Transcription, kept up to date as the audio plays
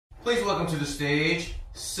Please welcome to the stage,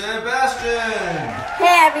 Sebastian!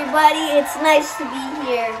 Hey everybody, it's nice to be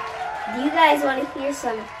here. Do you guys want to hear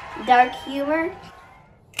some dark humor?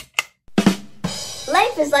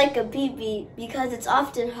 Life is like a pee-pee because it's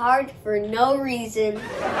often hard for no reason.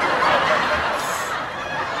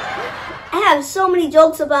 I have so many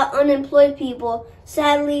jokes about unemployed people.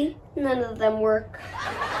 Sadly, none of them work.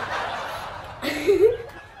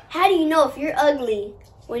 How do you know if you're ugly?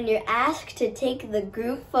 When you're asked to take the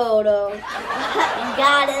group photo.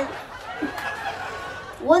 Got it.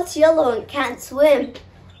 What's yellow and can't swim?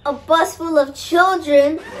 A bus full of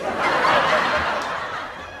children.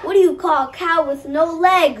 What do you call a cow with no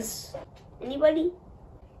legs? Anybody?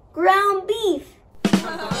 Ground beef.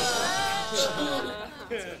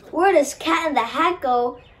 Where does Cat in the Hat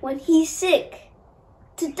go when he's sick?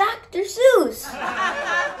 To Dr. Seuss.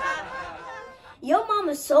 Yo mom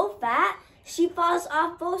is so fat, she falls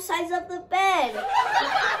off both sides of the bed.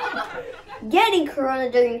 Getting corona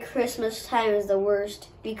during Christmas time is the worst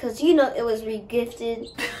because you know it was regifted.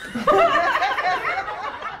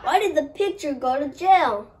 Why did the picture go to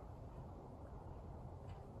jail?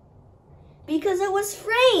 Because it was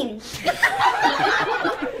framed.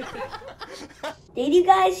 Did you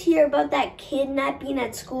guys hear about that kidnapping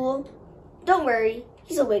at school? Don't worry,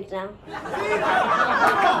 he's awake now.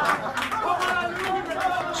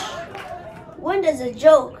 When does a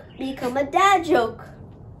joke become a dad joke?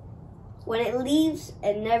 When it leaves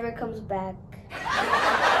and never comes back.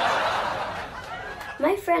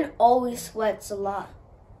 My friend always sweats a lot.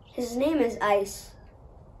 His name is Ice.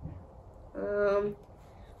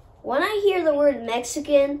 When I hear the word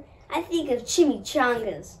Mexican, I think of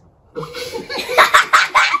chimichangas.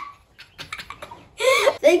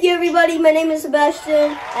 Thank you everybody, my name is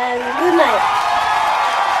Sebastian, and good night.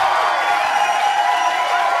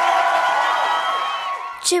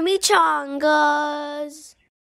 Chimichangas.